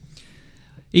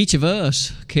Each of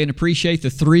us can appreciate the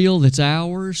thrill that's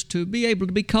ours to be able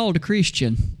to be called a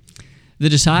Christian. The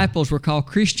disciples were called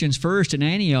Christians first in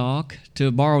Antioch,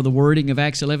 to borrow the wording of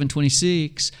Acts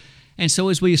 11:26. And so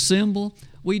as we assemble,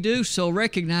 we do so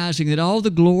recognizing that all the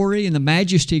glory and the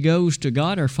majesty goes to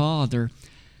God our Father.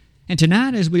 And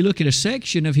tonight, as we look at a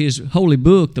section of His holy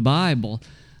book, the Bible,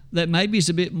 that maybe is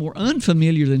a bit more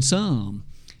unfamiliar than some,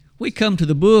 we come to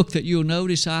the book that you'll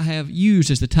notice I have used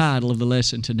as the title of the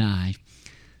lesson tonight,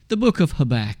 the book of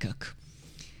Habakkuk.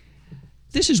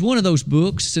 This is one of those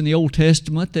books in the Old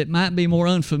Testament that might be more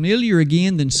unfamiliar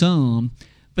again than some,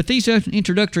 but these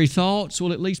introductory thoughts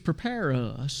will at least prepare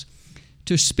us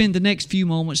to spend the next few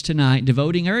moments tonight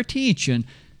devoting our attention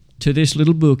to this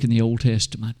little book in the Old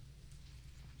Testament.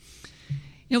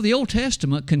 You know, the Old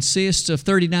Testament consists of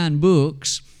 39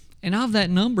 books, and of that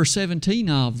number, 17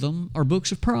 of them are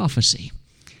books of prophecy.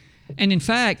 And in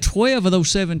fact, 12 of those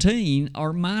 17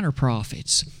 are minor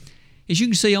prophets. As you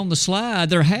can see on the slide,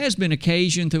 there has been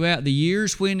occasion throughout the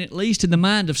years when, at least in the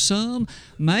mind of some,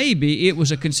 maybe it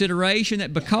was a consideration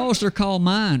that because they're called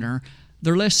minor,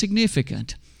 they're less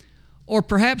significant. Or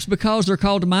perhaps because they're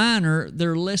called minor,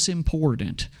 they're less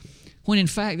important, when in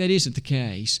fact that isn't the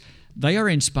case. They are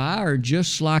inspired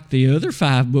just like the other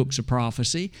 5 books of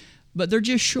prophecy, but they're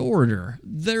just shorter.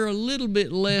 They're a little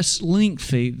bit less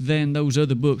lengthy than those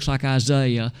other books like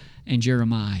Isaiah and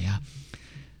Jeremiah.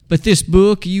 But this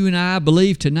book, you and I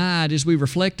believe tonight, as we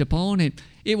reflect upon it,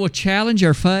 it will challenge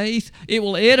our faith, it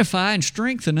will edify and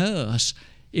strengthen us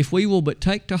if we will but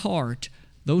take to heart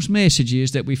those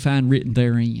messages that we find written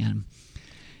therein.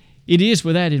 It is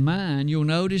with that in mind, you'll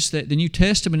notice that the New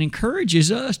Testament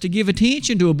encourages us to give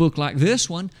attention to a book like this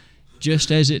one,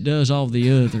 just as it does all the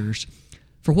others.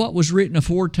 For what was written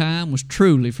aforetime was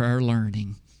truly for our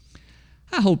learning.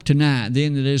 I hope tonight,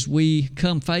 then, that as we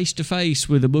come face to face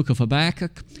with the book of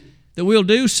Habakkuk, that we'll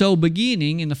do so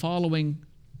beginning in the following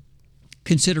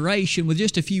consideration with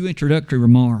just a few introductory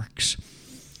remarks.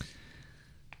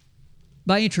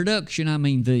 By introduction, I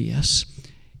mean this.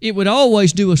 It would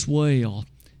always do us well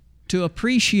to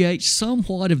appreciate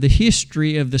somewhat of the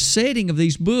history of the setting of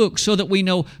these books so that we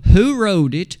know who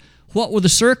wrote it, what were the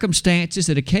circumstances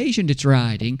that occasioned its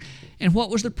writing, and what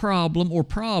was the problem or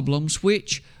problems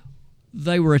which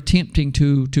they were attempting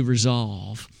to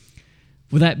resolve.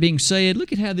 With that being said,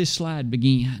 look at how this slide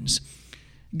begins.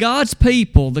 God's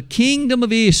people, the kingdom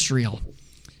of Israel,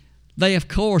 they of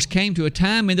course came to a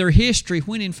time in their history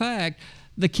when in fact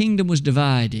the kingdom was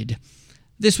divided.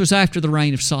 This was after the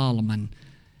reign of Solomon.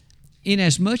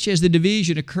 Inasmuch as the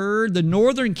division occurred, the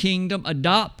northern kingdom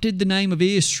adopted the name of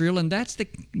Israel, and that's the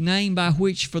name by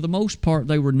which for the most part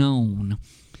they were known.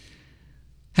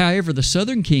 However, the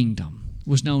southern kingdom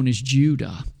was known as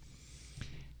Judah.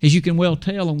 As you can well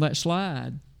tell on that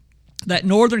slide, that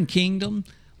northern kingdom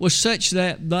was such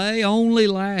that they only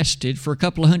lasted for a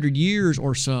couple of hundred years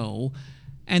or so,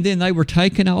 and then they were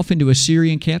taken off into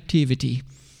Assyrian captivity.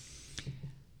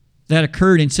 That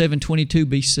occurred in 722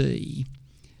 BC.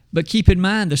 But keep in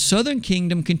mind, the southern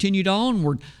kingdom continued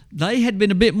onward. They had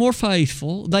been a bit more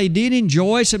faithful. They did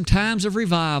enjoy some times of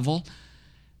revival,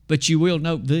 but you will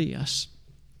note this.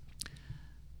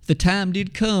 The time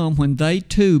did come when they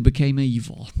too became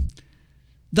evil.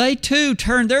 They too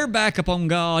turned their back upon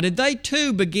God, and they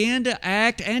too began to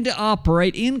act and to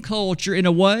operate in culture in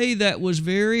a way that was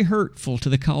very hurtful to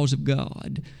the cause of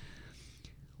God.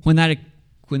 When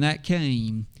that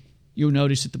came, you'll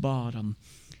notice at the bottom,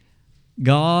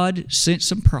 God sent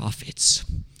some prophets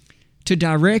to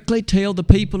directly tell the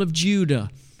people of Judah,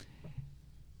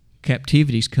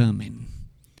 captivity's coming.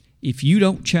 If you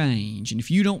don't change, and if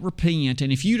you don't repent,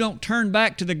 and if you don't turn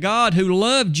back to the God who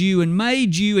loved you and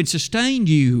made you and sustained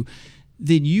you,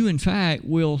 then you, in fact,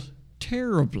 will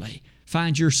terribly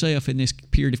find yourself in this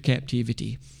period of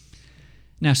captivity.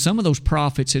 Now, some of those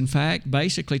prophets, in fact,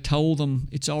 basically told them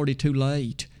it's already too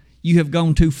late. You have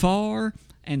gone too far,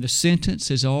 and the sentence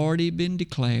has already been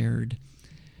declared.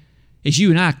 As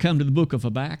you and I come to the book of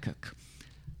Habakkuk,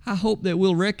 I hope that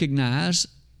we'll recognize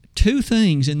 2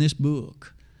 things in this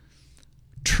book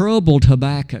troubled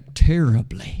Habakkuk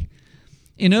terribly.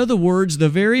 In other words, the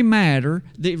very matter,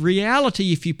 the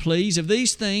reality, if you please, of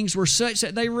these things were such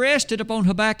that they rested upon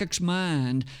Habakkuk's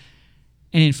mind.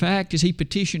 And in fact, as he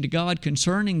petitioned to God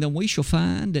concerning them, we shall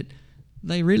find that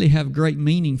they really have great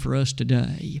meaning for us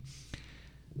today.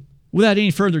 Without any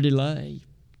further delay,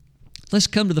 let's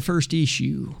come to the first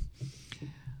issue.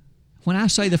 When I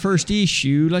say the first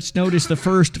issue, let's notice the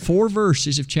first 4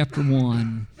 verses of chapter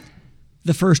 1.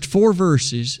 The first 4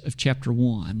 verses of chapter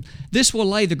 1. This will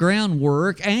lay the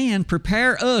groundwork and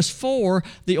prepare us for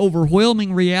the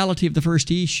overwhelming reality of the first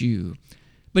issue.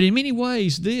 But in many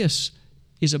ways, this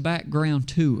is a background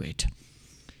to it.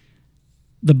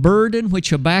 The burden which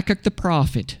Habakkuk the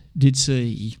prophet did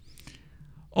see.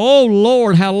 O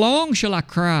Lord, how long shall I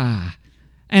cry,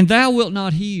 and thou wilt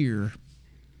not hear?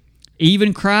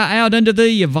 Even cry out unto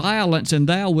thee of violence, and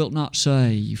thou wilt not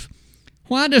save.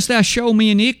 Why dost thou show me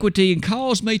iniquity, and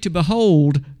cause me to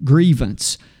behold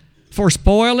grievance? For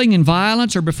spoiling and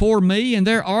violence are before me, and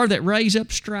there are that raise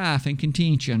up strife and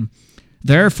contention.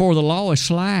 Therefore the law is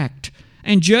slacked,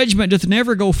 and judgment doth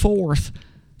never go forth.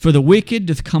 For the wicked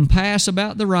doth compass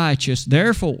about the righteous,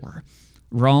 therefore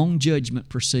wrong judgment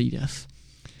proceedeth.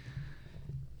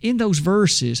 In those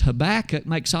verses, Habakkuk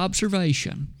makes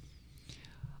observation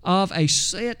of a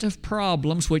set of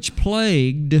problems which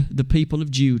plagued the people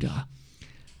of Judah.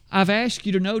 I've asked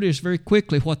you to notice very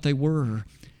quickly what they were.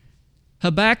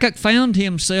 Habakkuk found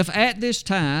himself at this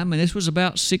time, and this was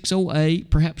about 608,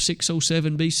 perhaps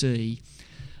 607 BC,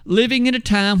 living in a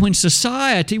time when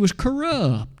society was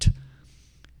corrupt.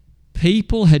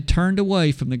 People had turned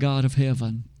away from the God of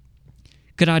heaven.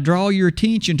 Could I draw your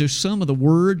attention to some of the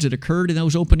words that occurred in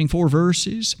those opening 4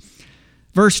 verses?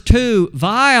 Verse 2,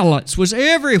 violence was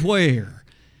everywhere.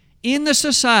 In the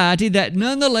society that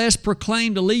nonetheless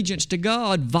proclaimed allegiance to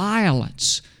God,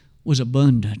 violence was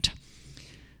abundant.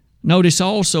 Notice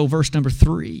also verse number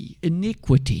 3,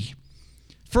 iniquity.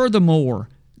 Furthermore,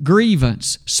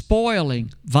 grievance,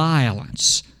 spoiling,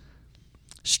 violence,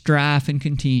 strife and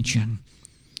contention.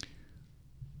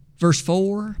 Verse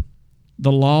 4,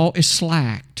 the law is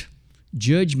slacked.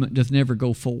 Judgment doth never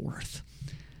go forth.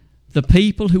 The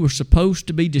people who were supposed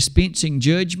to be dispensing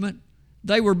judgment,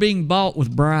 they were being bought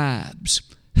with bribes.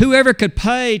 Whoever could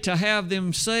pay to have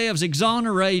themselves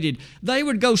exonerated, they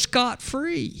would go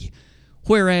scot-free.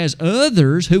 Whereas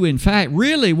others, who in fact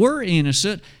really were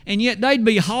innocent, and yet they'd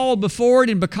be hauled before it,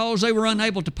 and because they were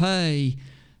unable to pay,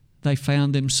 they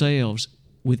found themselves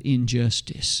with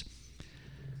injustice.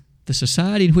 The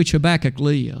society in which Habakkuk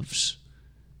lives,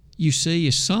 you see,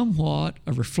 is somewhat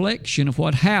a reflection of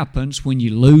what happens when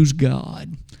you lose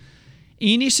God.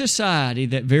 Any society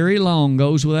that very long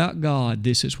goes without God,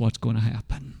 this is what's going to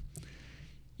happen.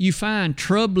 You find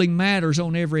troubling matters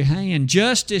on every hand.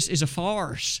 Justice is a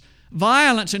farce.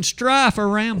 Violence and strife are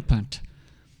rampant.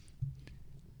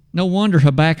 No wonder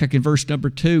Habakkuk in verse number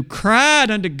 2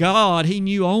 cried unto God. He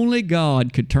knew only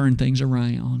God could turn things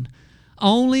around.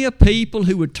 Only a people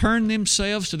who would turn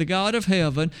themselves to the God of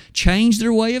heaven, change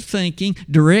their way of thinking,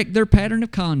 direct their pattern of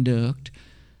conduct,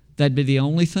 that'd be the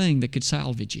only thing that could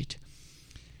salvage it.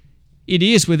 It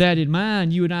is with that in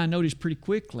mind, you and I notice pretty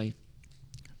quickly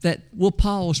that we'll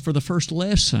pause for the first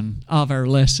lesson of our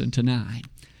lesson tonight.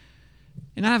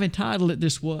 And I've entitled it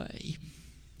this way: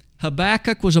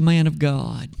 Habakkuk was a man of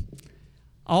God.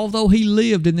 Although he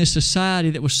lived in this society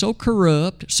that was so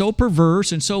corrupt, so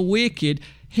perverse, and so wicked,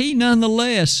 he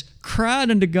nonetheless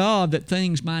cried unto God that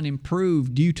things might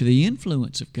improve due to the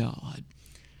influence of God.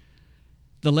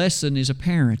 The lesson is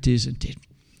apparent, isn't it?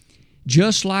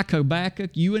 Just like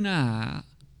Habakkuk, you and I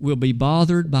will be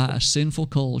bothered by a sinful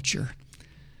culture.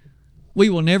 We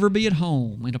will never be at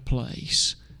home in a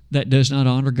place that does not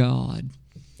honor God.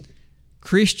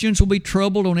 Christians will be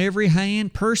troubled on every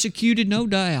hand, persecuted, no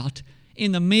doubt,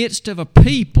 in the midst of a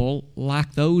people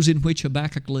like those in which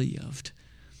Habakkuk lived.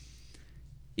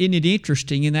 Isn't it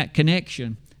interesting in that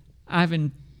connection?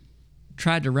 I've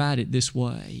tried to write it this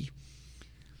way.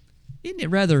 Isn't it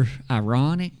rather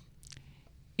ironic?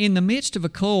 In the midst of a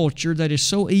culture that is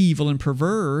so evil and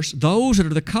perverse, those that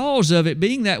are the cause of it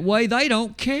being that way, they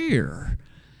don't care.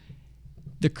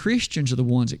 The Christians are the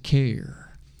ones that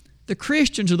care. The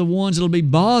Christians are the ones that will be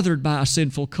bothered by a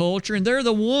sinful culture, and they're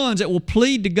the ones that will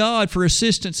plead to God for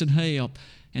assistance and help,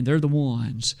 and they're the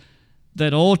ones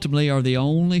that ultimately are the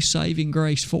only saving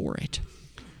grace for it.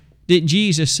 Didn't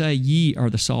Jesus say, "Ye are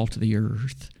the salt of the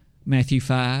earth"? Matthew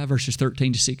 5, verses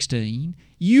 13 to 16.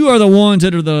 You are the ones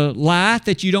that are the light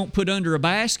that you don't put under a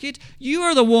basket. You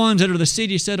are the ones that are the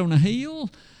city set on a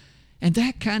hill. And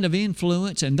that kind of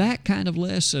influence and that kind of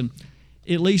lesson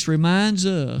at least reminds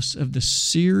us of the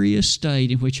serious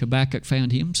state in which Habakkuk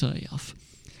found himself.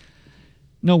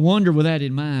 No wonder with that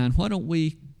in mind, why don't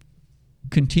we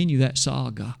continue that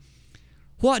saga?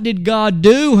 What did God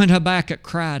do when Habakkuk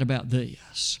cried about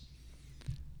this?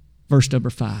 Verse number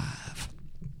 5.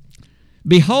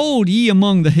 Behold ye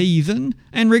among the heathen,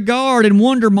 and regard and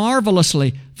wonder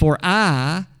marvelously, for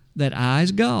I, that I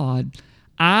is God,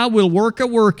 I will work a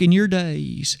work in your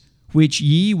days, which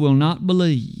ye will not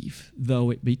believe, though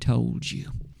it be told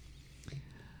you.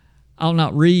 I'll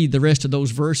not read the rest of those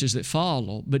verses that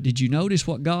follow, but did you notice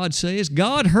what God says?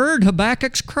 God heard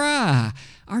Habakkuk's cry.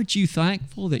 Aren't you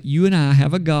thankful that you and I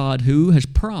have a God who has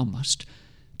promised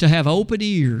to have open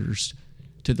ears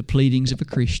to the pleadings of a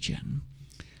Christian?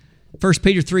 1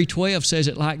 Peter 3:12 says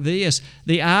it like this: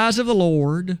 the eyes of the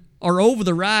Lord are over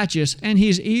the righteous, and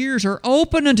His ears are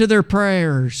open unto their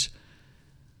prayers.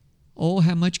 Oh,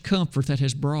 how much comfort that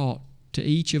has brought to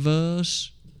each of us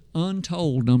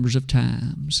untold numbers of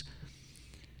times.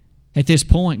 At this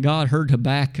point, God heard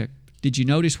Habakkuk. Did you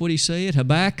notice what he said?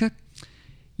 Habakkuk,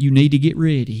 you need to get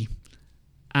ready.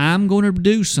 I'm going to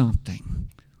do something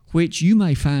which you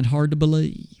may find hard to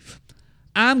believe.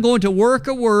 I'm going to work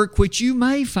a work which you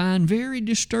may find very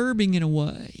disturbing in a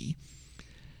way.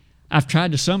 I've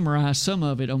tried to summarize some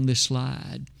of it on this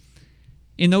slide.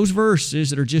 In those verses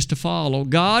that are just to follow,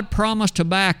 God promised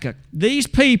Habakkuk, these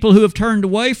people who have turned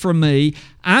away from me,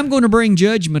 I'm going to bring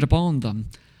judgment upon them.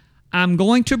 I'm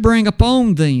going to bring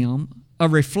upon them a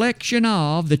reflection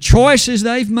of the choices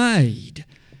they've made,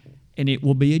 and it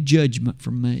will be a judgment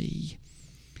from me.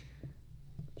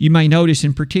 You may notice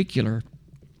in particular,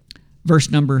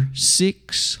 verse number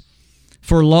 6,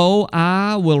 for lo,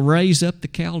 I will raise up the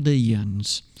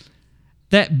Chaldeans,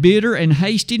 that bitter and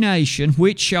hasty nation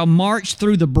which shall march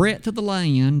through the breadth of the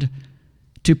land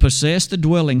to possess the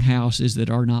dwelling houses that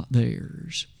are not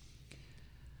theirs.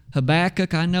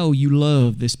 Habakkuk, I know you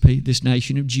love this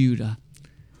nation of Judah.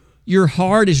 Your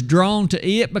heart is drawn to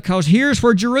it because here's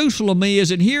where Jerusalem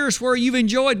is, and here's where you've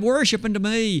enjoyed worship unto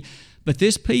me. But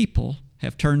this people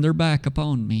have turned their back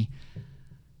upon me.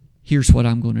 Here's what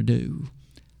I'm going to do.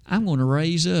 I'm going to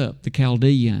raise up the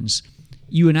Chaldeans.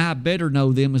 You and I better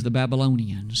know them as the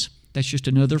Babylonians. That's just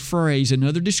another phrase,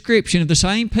 another description of the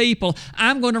same people.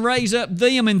 I'm going to raise up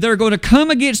them, and they're going to come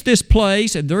against this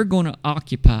place, and they're going to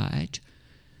occupy it.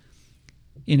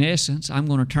 In essence, I'm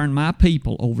going to turn my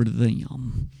people over to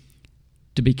them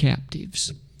to be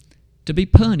captives, to be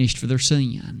punished for their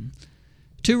sin,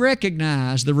 to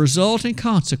recognize the resulting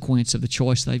consequence of the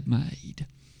choice they've made.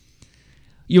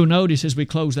 You'll notice as we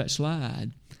close that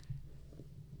slide,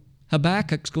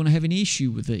 Habakkuk's going to have an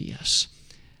issue with this.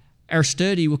 Our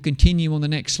study will continue on the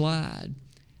next slide.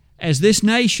 As this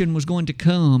nation was going to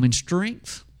come in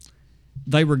strength,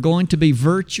 they were going to be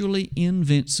virtually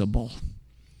invincible.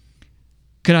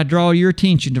 Could I draw your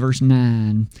attention to verse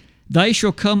 9? They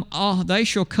shall come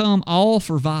all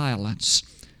for violence.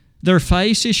 Their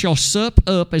faces shall sup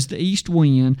up as the east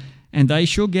wind, and they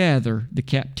shall gather the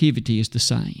captivity as the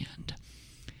sand.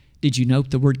 Did you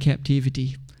note the word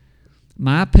captivity?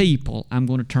 My people, I'm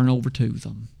going to turn over to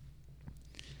them.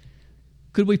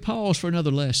 Could we pause for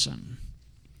another lesson?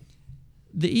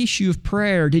 The issue of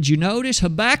prayer, did you notice?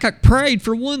 Habakkuk prayed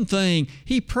for one thing.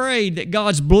 He prayed that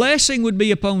God's blessing would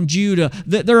be upon Judah,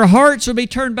 that their hearts would be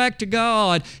turned back to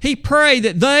God. He prayed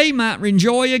that they might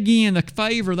enjoy again the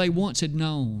favor they once had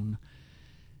known.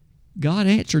 God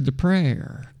answered the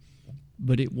prayer,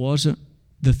 but it wasn't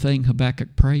the thing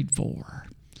Habakkuk prayed for.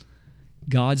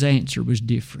 God's answer was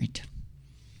different.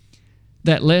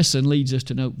 That lesson leads us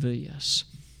to note this.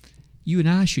 You and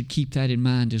I should keep that in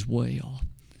mind as well.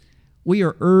 We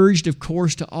are urged, of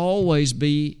course, to always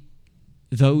be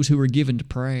those who are given to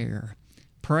prayer.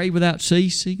 Pray without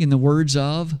ceasing, in the words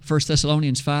of 1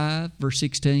 Thessalonians 5, verse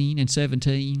 16 and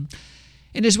 17.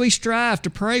 And as we strive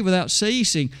to pray without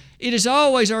ceasing, it is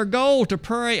always our goal to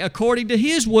pray according to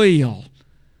His will.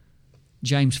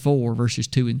 James 4, verses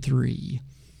 2 and 3.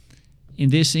 In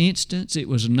this instance, it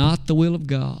was not the will of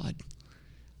God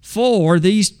for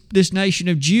this nation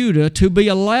of Judah to be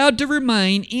allowed to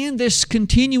remain in this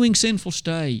continuing sinful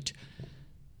state.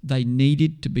 They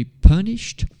needed to be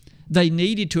punished. They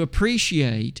needed to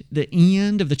appreciate the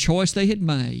end of the choice they had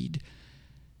made.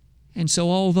 And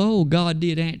so although God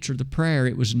did answer the prayer,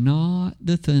 it was not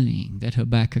the thing that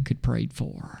Habakkuk had prayed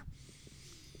for.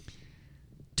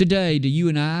 Today, do you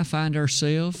and I find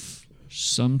ourselves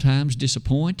sometimes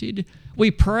disappointed? We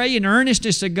pray in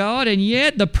earnestness to God, and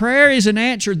yet the prayer isn't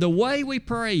answered the way we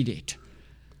prayed it.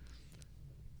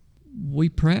 We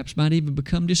perhaps might even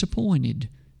become disappointed,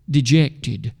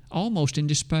 dejected, almost in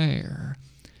despair,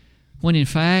 when in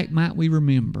fact, might we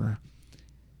remember,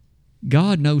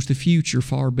 God knows the future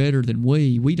far better than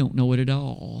we. We don't know it at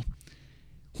all.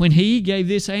 When He gave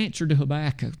this answer to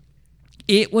Habakkuk,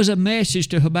 it was a message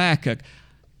to Habakkuk.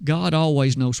 God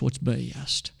always knows what's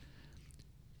best.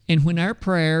 And when our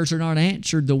prayers are not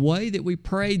answered the way that we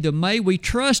prayed them, may we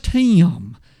trust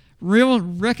Him,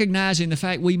 recognizing the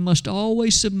fact we must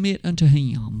always submit unto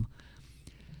Him.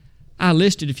 I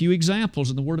listed a few examples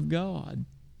in the Word of God,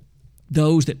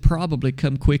 those that probably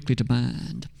come quickly to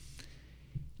mind.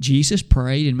 Jesus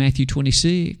prayed in Matthew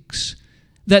 26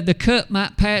 that the cup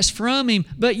might pass from him,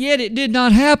 but yet it did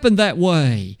not happen that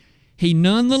way. He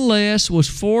nonetheless was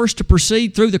forced to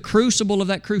proceed through the crucible of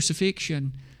that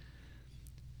crucifixion.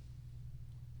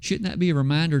 Shouldn't that be a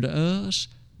reminder to us?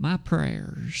 My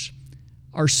prayers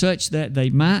are such that they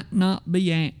might not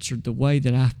be answered the way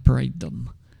that I've prayed them.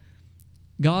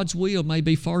 God's will may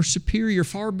be far superior,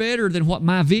 far better than what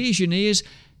my vision is,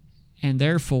 and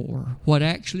therefore what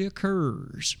actually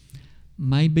occurs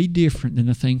may be different than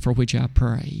the thing for which I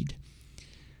prayed.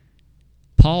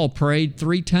 Paul prayed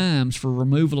 3 times for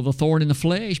removal of the thorn in the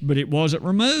flesh, but it wasn't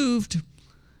removed.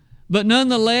 But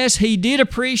nonetheless, he did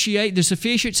appreciate the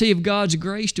sufficiency of God's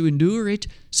grace to endure it.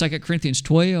 2 Corinthians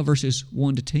 12, verses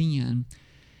 1 to 10.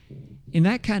 In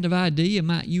that kind of idea,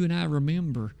 might you and I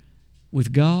remember,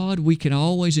 with God we can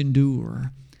always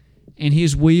endure, and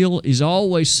His will is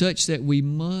always such that we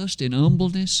must, in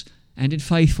humbleness and in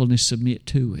faithfulness, submit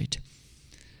to it.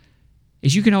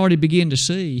 As you can already begin to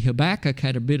see, Habakkuk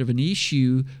had a bit of an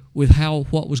issue with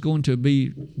what was going to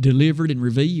be delivered and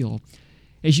revealed.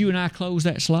 As you and I close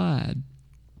that slide,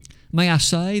 may I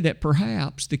say that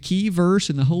perhaps the key verse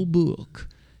in the whole book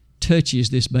touches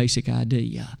this basic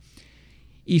idea.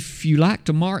 If you like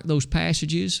to mark those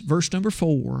passages, verse number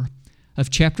 4 of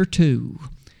chapter 2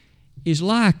 is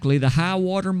likely the high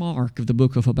water mark of the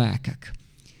book of Habakkuk.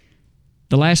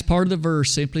 The last part of the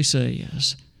verse simply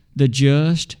says, "The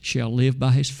just shall live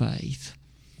by his faith."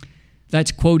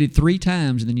 That's quoted 3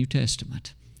 times in the New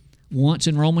Testament. Once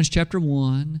in Romans chapter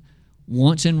 1,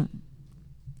 once in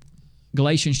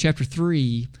Galatians chapter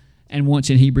 3, and once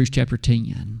in Hebrews chapter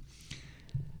 10.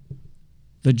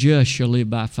 The just shall live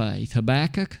by faith.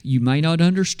 Habakkuk, you may not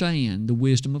understand the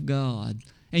wisdom of God,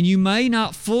 and you may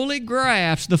not fully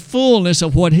grasp the fullness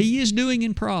of what He is doing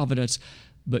in providence,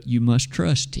 but you must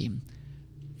trust Him,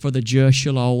 for the just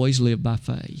shall always live by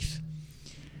faith.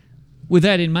 With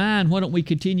that in mind, why don't we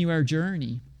continue our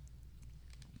journey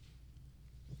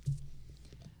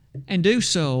and do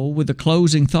so with the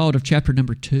closing thought of chapter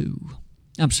number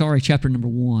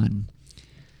 1.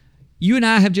 You and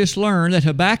I have just learned that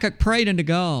Habakkuk prayed unto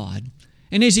God,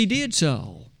 and as he did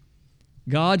so,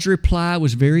 God's reply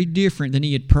was very different than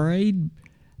he had prayed.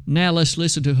 Now let's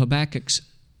listen to Habakkuk's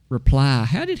reply.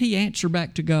 How did he answer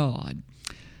back to God?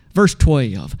 Verse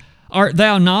 12, "Art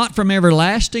thou not from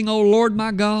everlasting, O Lord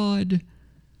my God,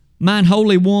 mine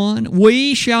Holy One?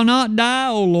 We shall not die,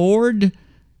 O Lord.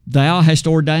 Thou hast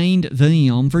ordained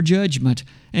them for judgment,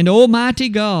 and Almighty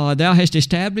God, Thou hast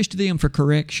established them for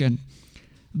correction.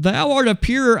 Thou art of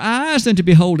purer eyes than to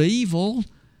behold evil,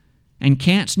 and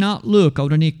canst not look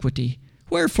on iniquity.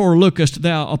 Wherefore lookest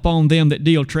Thou upon them that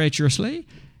deal treacherously,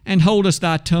 and holdest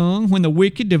Thy tongue when the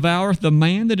wicked devoureth the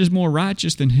man that is more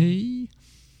righteous than he?"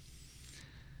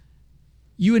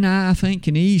 You and I think,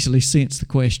 can easily sense the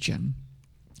question.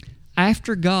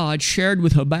 After God shared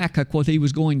with Habakkuk what he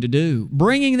was going to do,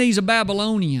 bringing these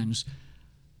Babylonians,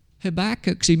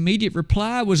 Habakkuk's immediate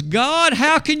reply was, "God,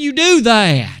 how can you do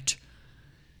that?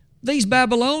 These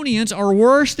Babylonians are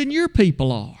worse than your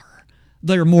people are.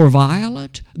 They're more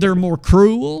violent. They're more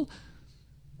cruel.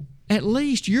 At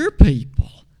least your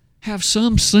people have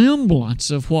some semblance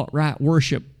of what right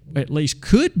worship at least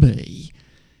could be.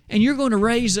 And you're going to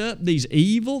raise up these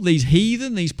evil, these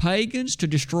heathen, these pagans to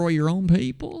destroy your own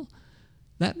people?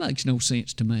 That makes no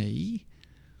sense to me."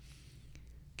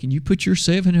 Can you put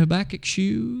yourself in Habakkuk's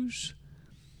shoes?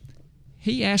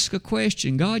 He asked a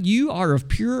question. God, you are of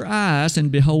pure eyes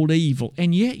and behold evil,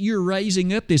 and yet you're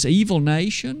raising up this evil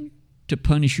nation to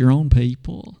punish your own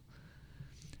people?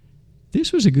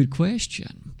 This was a good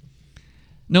question.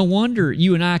 No wonder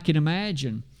you and I can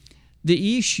imagine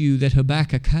the issue that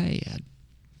Habakkuk had.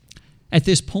 At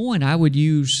this point, I would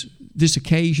use this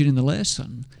occasion in the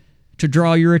lesson to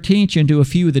draw your attention to a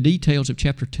few of the details of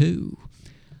chapter 2.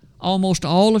 Almost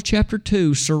all of chapter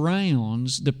 2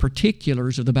 surrounds the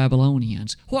particulars of the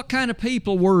Babylonians. What kind of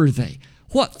people were they?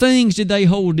 What things did they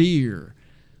hold dear?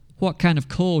 What kind of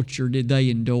culture did they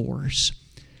endorse?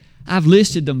 I've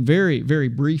listed them very, very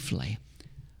briefly.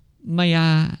 May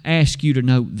I ask you to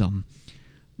note them?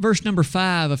 Verse number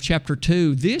 5 of chapter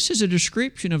 2, this is a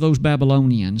description of those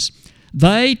Babylonians.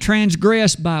 They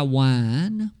transgressed by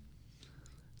wine.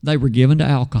 They were given to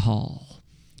alcohol.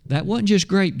 That wasn't just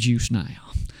grape juice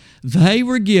now. They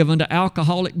were given to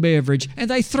alcoholic beverage, and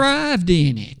they thrived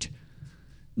in it.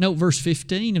 Note verse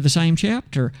 15 of the same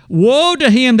chapter. Woe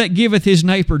to him that giveth his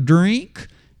neighbor drink.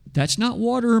 That's not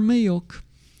water or milk.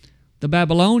 The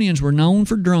Babylonians were known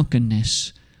for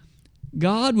drunkenness.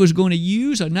 God was going to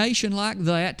use a nation like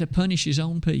that to punish His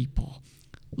own people.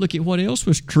 Look at what else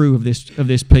was true of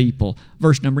this people.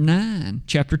 Verse number 9,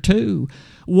 chapter 2.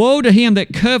 Woe to him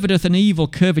that coveteth an evil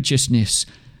covetousness,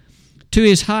 to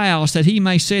his house, that he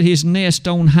may set his nest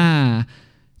on high,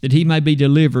 that he may be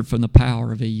delivered from the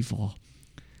power of evil.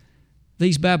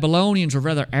 These Babylonians were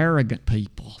rather arrogant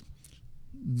people.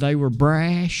 They were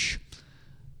brash.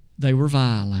 They were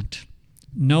violent.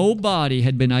 Nobody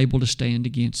had been able to stand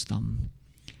against them.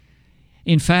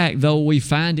 In fact, though we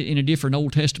find it in a different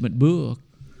Old Testament book,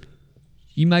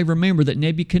 you may remember that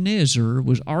Nebuchadnezzar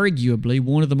was arguably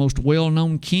one of the most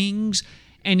well-known kings,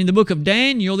 and in the book of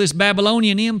Daniel, this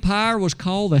Babylonian empire was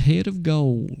called the head of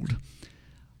gold.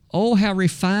 Oh, how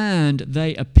refined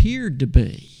they appeared to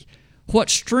be. What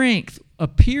strength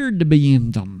appeared to be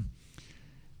in them.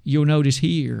 You'll notice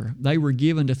here, they were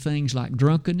given to things like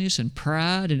drunkenness and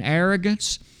pride and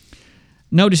arrogance.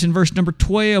 Notice in verse number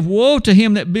 12, woe to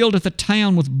him that buildeth a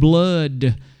town with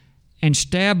blood, and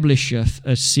establisheth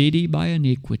a city by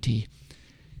iniquity.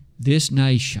 This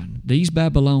nation, these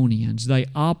Babylonians, they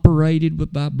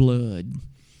operated by blood.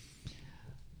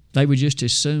 They would just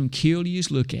as soon kill you as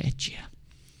look at you.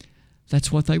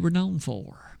 That's what they were known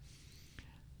for.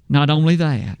 Not only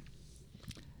that,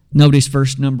 notice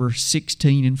verse number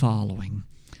 16 and following.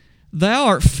 Thou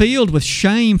art filled with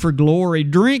shame for glory.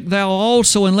 Drink thou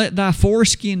also, and let thy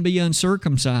foreskin be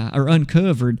uncircumcised or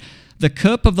uncovered. The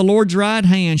cup of the Lord's right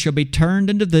hand shall be turned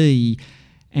unto thee,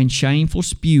 and shameful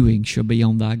spewing shall be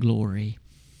on thy glory.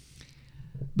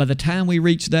 By the time we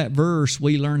reach that verse,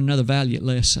 we learn another valiant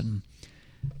lesson.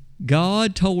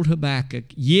 God told Habakkuk,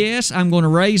 yes, I'm going to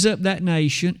raise up that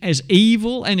nation, as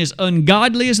evil and as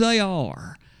ungodly as they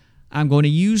are. I'm going to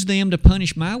use them to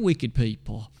punish my wicked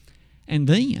people. And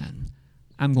then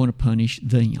I'm going to punish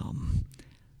them.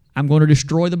 I'm going to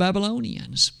destroy the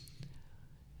Babylonians.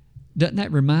 Doesn't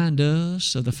that remind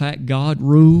us of the fact God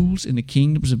rules in the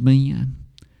kingdoms of men?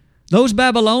 Those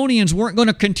Babylonians weren't going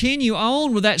to continue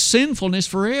on with that sinfulness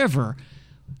forever.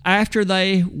 After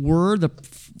they were the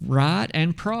right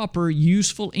and proper,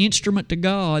 useful instrument to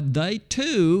God, they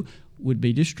too would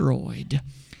be destroyed.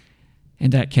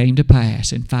 And that came to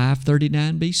pass in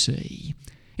 539 B.C.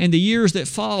 And the years that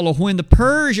follow, when the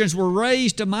Persians were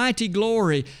raised to mighty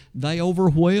glory, they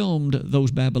overwhelmed those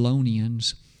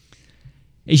Babylonians.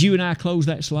 As you and I close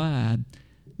that slide,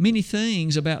 many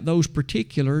things about those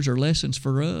particulars are lessons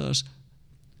for us.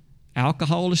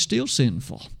 Alcohol is still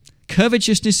sinful.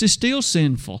 Covetousness is still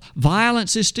sinful.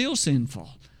 Violence is still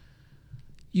sinful.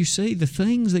 You see, the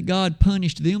things that God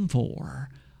punished them for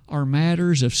are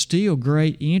matters of still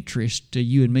great interest to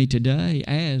you and me today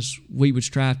as we would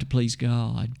strive to please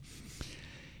God.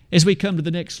 As we come to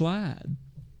the next slide,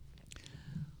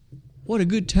 what a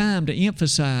good time to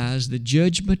emphasize the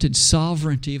judgment and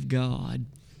sovereignty of God.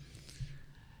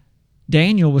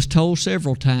 Daniel was told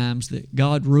several times that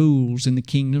God rules in the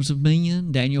kingdoms of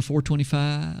men, Daniel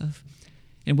 4:25.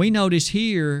 And we notice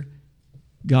here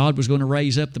God was going to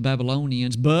raise up the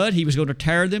Babylonians, but He was going to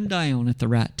tear them down at the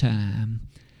right time.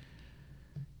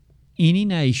 Any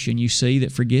nation, you see,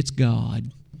 that forgets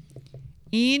God,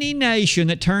 any nation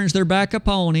that turns their back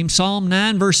upon Him, Psalm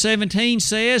 9 verse 17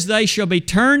 says, they shall be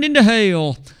turned into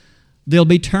hell. They'll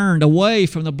be turned away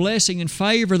from the blessing and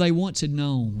favor they once had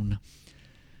known.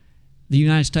 The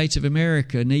United States of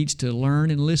America needs to learn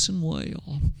and listen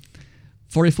well.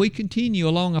 For if we continue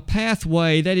along a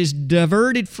pathway that is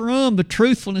diverted from the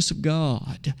truthfulness of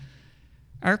God,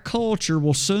 our culture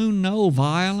will soon know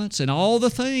violence and all the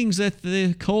things that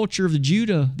the culture of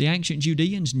the ancient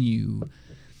Judeans knew,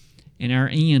 and our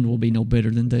end will be no better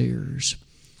than theirs.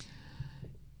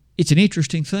 It's an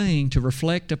interesting thing to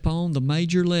reflect upon the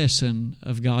major lesson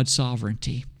of God's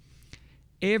sovereignty.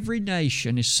 Every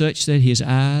nation is such that His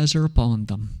eyes are upon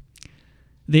them.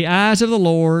 The eyes of the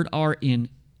Lord are in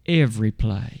every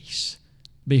place,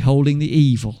 beholding the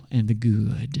evil and the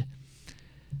good.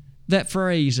 That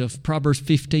phrase of Proverbs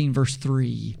 15 verse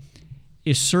 3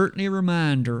 is certainly a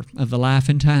reminder of the life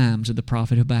and times of the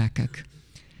prophet Habakkuk.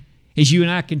 As you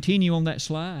and I continue on that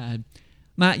slide,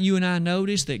 might you and I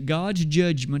notice that God's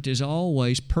judgment is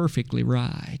always perfectly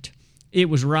right. It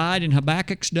was right in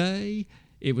Habakkuk's day.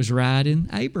 It was right in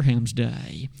Abraham's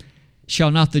day.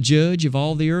 Shall not the judge of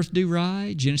all the earth do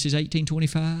right? Genesis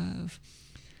 18:25.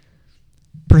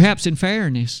 Perhaps in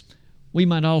fairness, we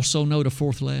might also note a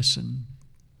fourth lesson.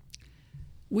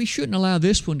 We shouldn't allow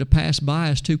this one to pass by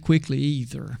us too quickly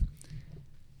either.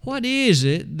 What is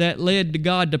it that led to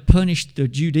God to punish the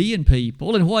Judean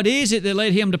people? And what is it that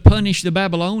led Him to punish the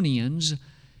Babylonians?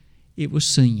 It was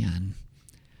sin.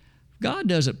 God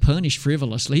doesn't punish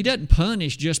frivolously. He doesn't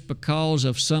punish just because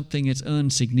of something that's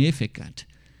insignificant.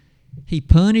 He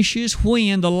punishes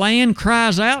when the land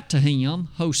cries out to Him,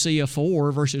 Hosea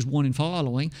 4, verses 1 and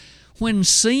following. When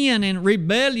sin and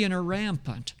rebellion are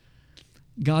rampant,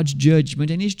 God's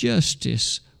judgment and His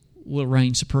justice will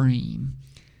reign supreme.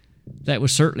 That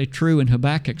was certainly true in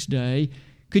Habakkuk's day.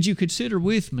 Could you consider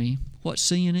with me what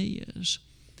sin is?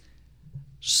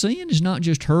 Sin is not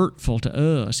just hurtful to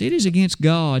us. It is against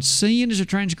God. Sin is a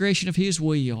transgression of His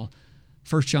will.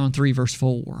 1 John 3, verse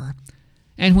 4.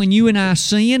 And when you and I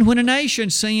sin, when a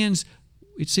nation sins,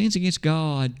 it sins against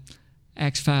God.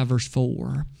 Acts 5, verse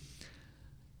 4.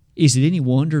 Is it any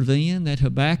wonder then that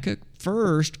Habakkuk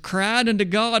first cried unto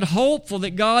God, hopeful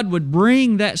that God would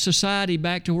bring that society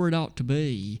back to where it ought to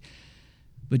be?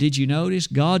 But did you notice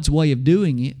God's way of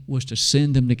doing it was to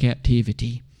send them to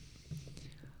captivity?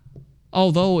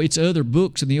 Although it's other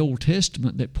books in the Old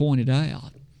Testament that point it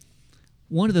out.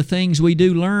 One of the things we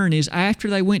do learn is after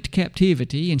they went to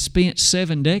captivity and spent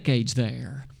 7 decades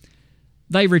there,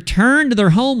 they returned to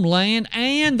their homeland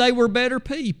and they were better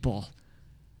people.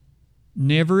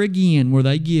 Never again were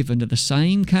they given to the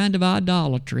same kind of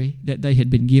idolatry that they had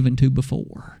been given to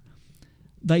before.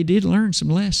 They did learn some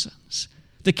lessons.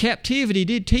 The captivity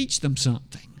did teach them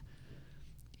something.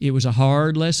 It was a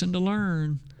hard lesson to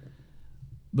learn,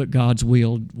 but God's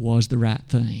will was the right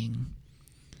thing.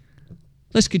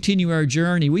 Let's continue our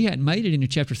journey. We hadn't made it into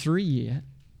chapter 3 yet.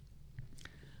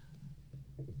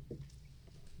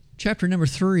 Chapter number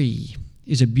 3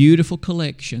 is a beautiful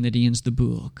collection that ends the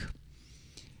book.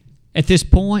 At this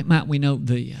point, might we note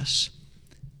this?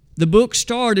 The book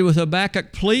started with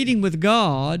Habakkuk pleading with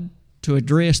God to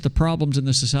address the problems in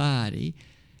the society.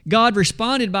 God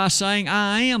responded by saying,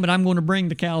 I am, but I'm going to bring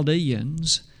the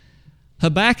Chaldeans.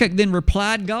 Habakkuk then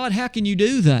replied, God, how can you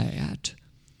do that?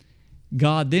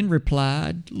 God then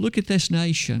replied, look at this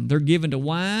nation. They're given to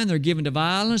wine, they're given to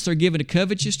violence, they're given to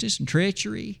covetousness and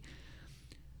treachery.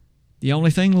 The only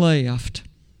thing left,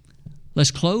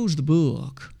 let's close the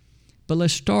book, but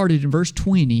let's start it in verse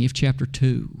 20 of chapter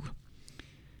 2.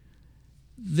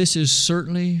 This is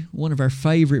certainly one of our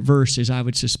favorite verses, I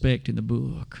would suspect, in the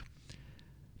book.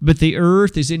 But the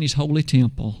earth is in His holy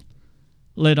temple.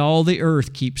 Let all the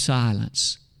earth keep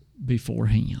silence before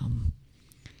Him.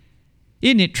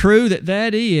 Isn't it true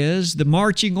that is the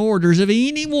marching orders of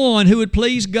anyone who would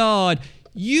please God?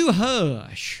 You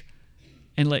hush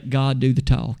and let God do the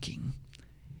talking.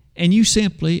 And you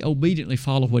simply obediently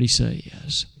follow what He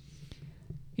says.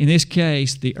 In this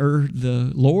case,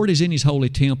 the Lord is in His holy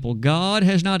temple. God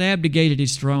has not abdicated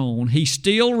His throne. He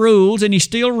still rules and He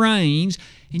still reigns,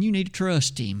 and you need to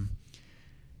trust Him.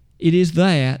 It is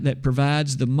that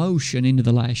provides the motion into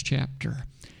the last chapter.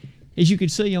 As you can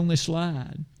see on this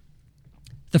slide,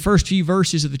 the first few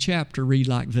verses of the chapter read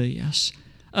like this.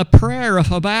 A prayer of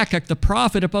Habakkuk the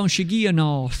prophet upon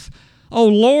Shigionoth. O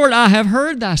Lord, I have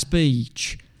heard thy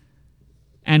speech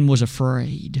and was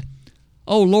afraid.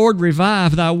 O Lord,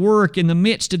 revive thy work in the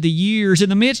midst of the years. In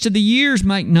the midst of the years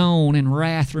make known, and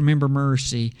wrath remember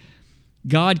mercy.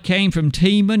 God came from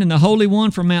Teman, and the Holy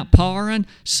One from Mount Paran,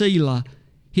 Selah.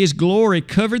 His glory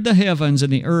covered the heavens,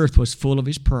 and the earth was full of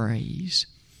His praise.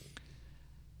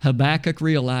 Habakkuk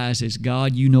realizes,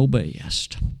 God, you know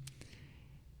best.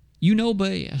 You know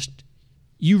best.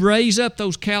 You raise up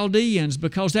those Chaldeans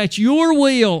because that's your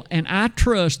will, and I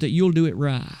trust that you'll do it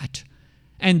right.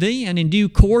 And then, in due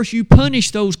course, you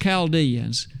punish those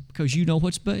Chaldeans because you know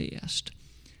what's best.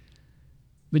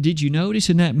 But did you notice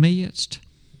in that midst,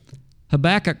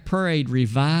 Habakkuk prayed,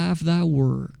 revive thy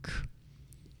work.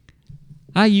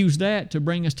 I use that to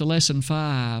bring us to lesson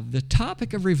 5, the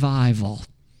topic of revival.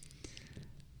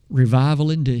 Revival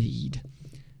indeed.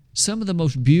 Some of the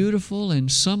most beautiful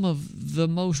and some of the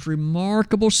most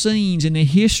remarkable scenes in the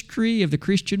history of the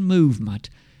Christian movement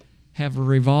have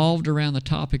revolved around the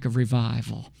topic of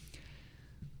revival.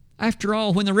 After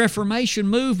all, when the Reformation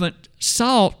movement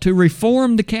sought to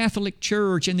reform the Catholic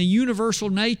Church and the universal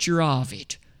nature of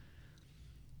it,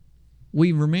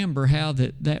 we remember how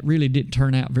that really didn't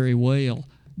turn out very well.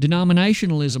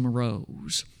 Denominationalism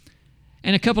arose.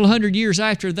 And a couple of 100 years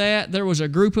after that, there was a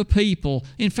group of people,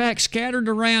 in fact, scattered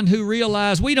around, who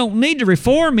realized we don't need to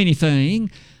reform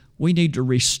anything. We need to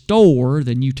restore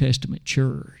the New Testament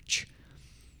church.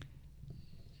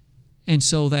 And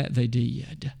so that they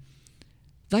did.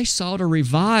 They sought a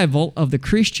revival of the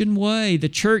Christian way, the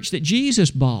church that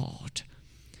Jesus bought.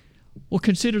 Well,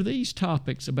 consider these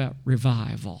topics about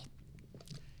revival.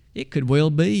 It could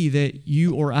well be that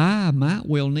you or I might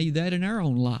well need that in our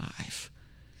own life.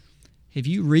 Have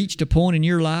you reached a point in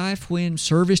your life when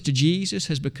service to Jesus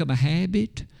has become a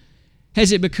habit?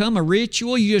 Has it become a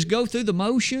ritual? You just go through the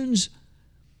motions?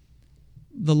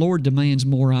 The Lord demands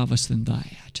more of us than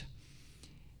that.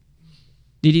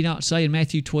 Did he not say in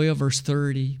Matthew 12, verse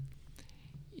 30,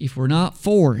 if we're not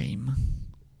for him,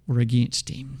 we're against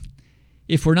him.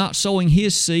 If we're not sowing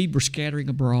his seed, we're scattering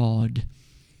abroad.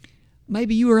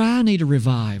 Maybe you or I need a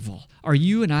revival. Are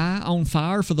you and I on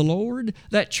fire for the Lord?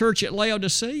 That church at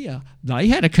Laodicea, they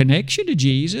had a connection to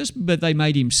Jesus, but they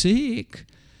made him sick.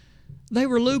 They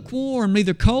were lukewarm,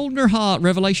 neither cold nor hot.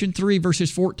 Revelation 3,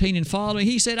 verses 14 and following.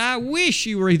 He said, I wish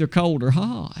you were either cold or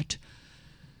hot.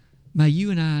 May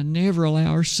you and I never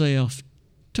allow ourselves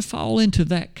to fall into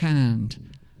that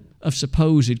kind of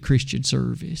supposed Christian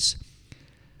service.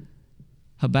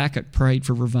 Habakkuk prayed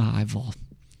for revival.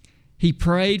 He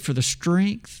prayed for the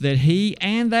strength that he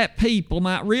and that people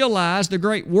might realize the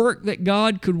great work that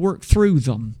God could work through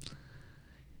them.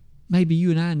 Maybe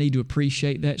you and I need to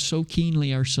appreciate that so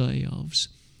keenly ourselves.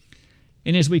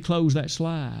 And as we close that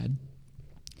slide,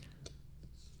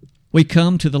 we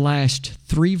come to the last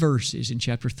 3 verses in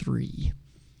chapter 3.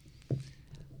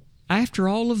 After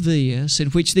all of this, in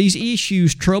which these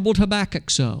issues troubled Habakkuk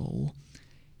so,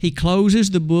 he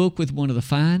closes the book with one of the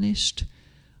finest,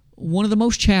 one of the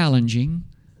most challenging,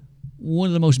 one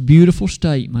of the most beautiful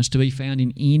statements to be found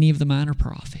in any of the minor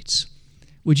prophets.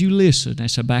 Would you listen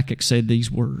as Habakkuk said these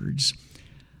words?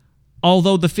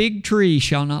 Although the fig tree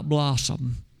shall not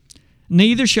blossom,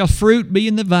 neither shall fruit be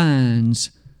in the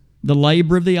vines, the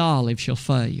labor of the olive shall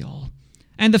fail,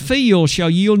 and the field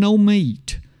shall yield no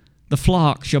meat. The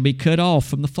flock shall be cut off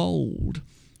from the fold,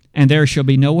 and there shall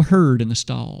be no herd in the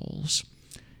stalls.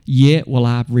 Yet will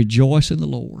I rejoice in the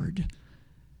Lord.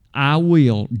 I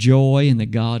will joy in the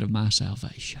God of my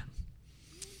salvation.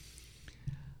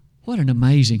 What an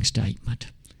amazing statement.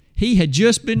 He had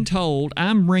just been told,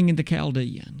 I'm bringing the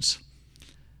Chaldeans.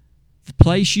 The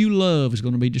place you love is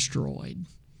going to be destroyed.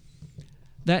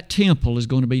 That temple is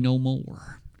going to be no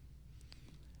more.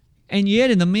 And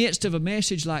yet in the midst of a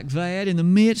message like that, in the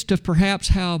midst of perhaps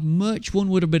how much one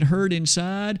would have been hurt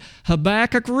inside,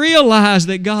 Habakkuk realized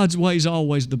that God's way is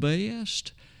always the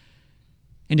best.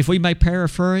 And if we may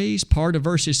paraphrase part of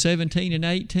verses 17 and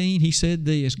 18, he said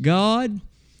this, God,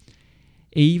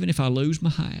 even if I lose my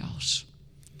house,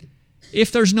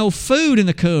 if there's no food in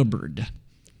the cupboard,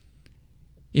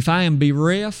 if I am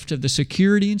bereft of the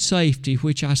security and safety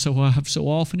which I have so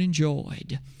often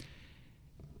enjoyed,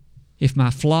 if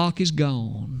my flock is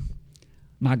gone,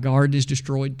 my garden is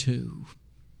destroyed too.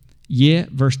 Yet,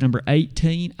 verse number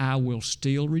 18, I will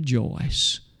still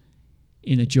rejoice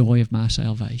in the joy of my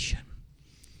salvation.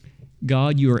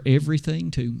 God, you are everything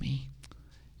to me.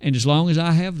 And as long as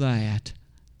I have that,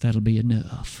 that'll be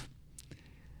enough.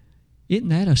 Isn't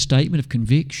that a statement of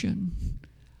conviction?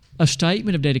 A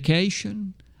statement of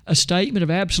dedication? A statement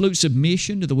of absolute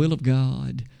submission to the will of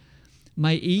God?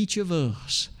 May each of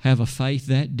us have a faith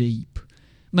that deep.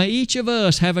 May each of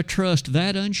us have a trust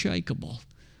that unshakable.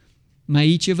 May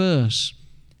each of us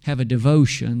have a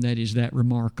devotion that is that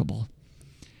remarkable.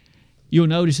 You'll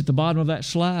notice at the bottom of that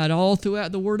slide, all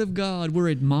throughout the Word of God, we're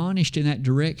admonished in that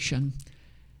direction.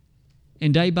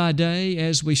 And day by day,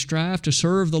 as we strive to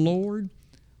serve the Lord,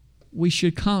 we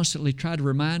should constantly try to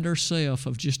remind ourselves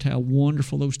of just how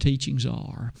wonderful those teachings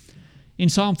are. In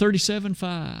Psalm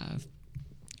 37:5,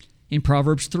 in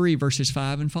Proverbs 3, verses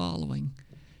 5 and following,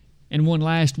 and one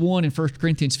last one in 1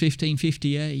 Corinthians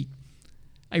 15:58,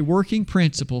 a working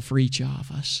principle for each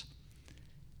of us.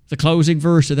 The closing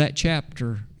verse of that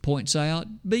chapter points out,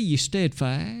 be ye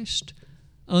steadfast,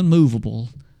 unmovable,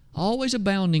 always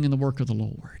abounding in the work of the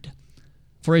Lord,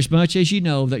 for as much as ye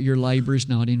know that your labor is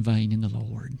not in vain in the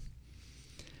Lord.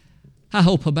 I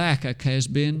hope Habakkuk has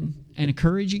been an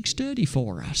encouraging study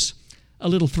for us. A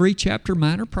little 3-chapter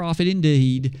minor prophet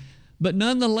indeed, but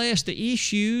nonetheless the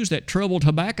issues that troubled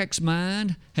Habakkuk's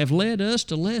mind have led us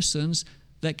to lessons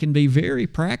that can be very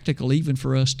practical even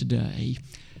for us today.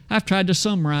 I've tried to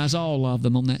summarize all of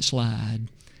them on that slide.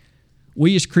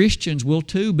 We as Christians will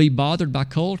too be bothered by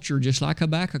culture just like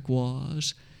Habakkuk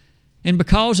was. And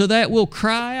because of that, we'll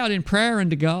cry out in prayer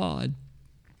unto God.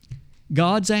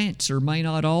 God's answer may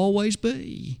not always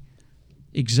be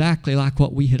exactly like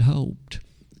what we had hoped.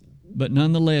 But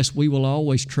nonetheless, we will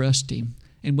always trust Him.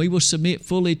 And we will submit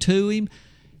fully to Him.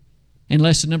 And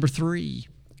lesson number 3,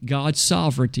 God's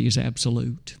sovereignty is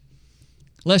absolute.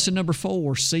 Lesson number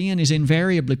 4, sin is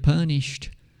invariably punished.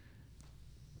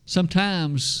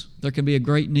 Sometimes there can be a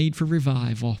great need for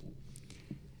revival.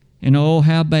 And oh,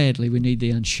 how badly we need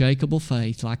the unshakable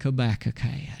faith like Habakkuk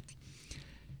had.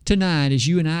 Tonight, as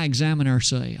you and I examine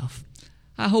ourselves,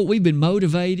 I hope we've been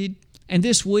motivated, and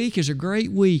this week is a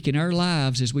great week in our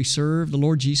lives as we serve the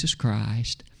Lord Jesus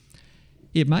Christ.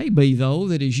 It may be, though,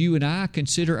 that as you and I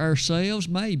consider ourselves,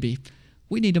 maybe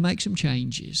we need to make some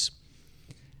changes.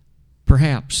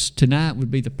 perhaps tonight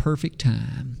would be the perfect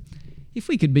time. If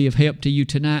we could be of help to you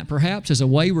tonight, perhaps as a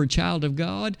wayward child of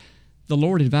God, the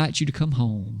Lord invites you to come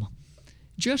home.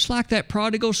 Just like that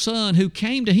prodigal son who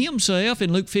came to himself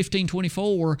in Luke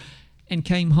 15:24 and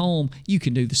came home, you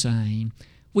can do the same.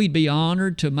 We'd be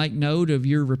honored to make note of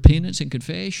your repentance and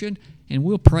confession, and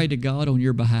we'll pray to God on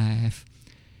your behalf.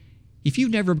 If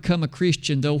you've never become a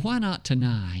Christian, though, why not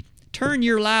tonight? Turn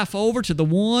your life over to the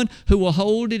one who will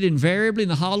hold it invariably in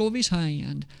the hollow of His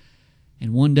hand,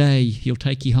 and one day He'll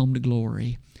take you home to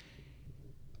glory.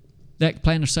 That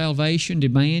plan of salvation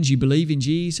demands you believe in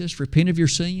Jesus, repent of your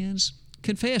sins,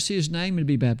 confess His name and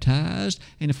be baptized,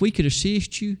 and if we could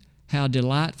assist you, how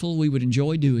delightful we would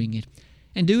enjoy doing it.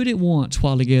 And do it at once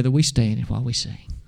while together we stand and while we sing.